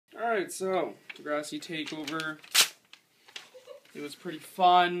Alright, so, Degrassi takeover. It was pretty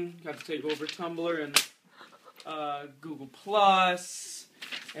fun. Got to take over Tumblr and Google Plus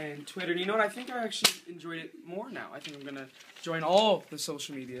and Twitter. And you know what? I think I actually enjoyed it more now. I think I'm going to join all the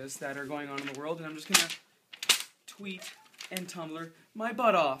social medias that are going on in the world, and I'm just going to tweet and Tumblr my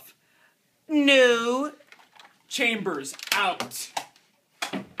butt off. No Chambers out.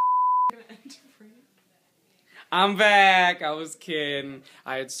 I'm back. I was kidding.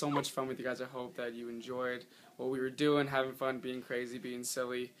 I had so much fun with you guys. I hope that you enjoyed what we were doing, having fun, being crazy, being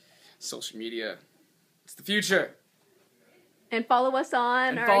silly. Social media. It's the future. And follow us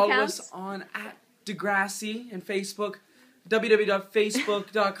on our accounts. Follow us on @Degrassi and Facebook.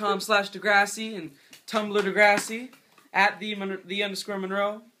 www.facebook.com/Degrassi and Tumblr Degrassi.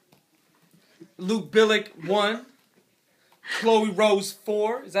 @the_Munro. Luke Billick 1. Chloe Rose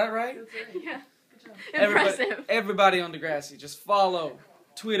 4. Is that right? Yeah. Impressive. Everybody on Degrassi, just follow,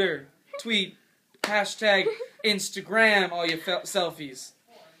 Twitter, tweet, hashtag, Instagram, all your selfies.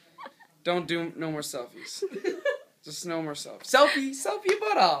 Don't do no more selfies. Just no more selfies. Selfie your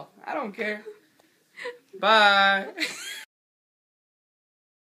butt off. I don't care. Bye.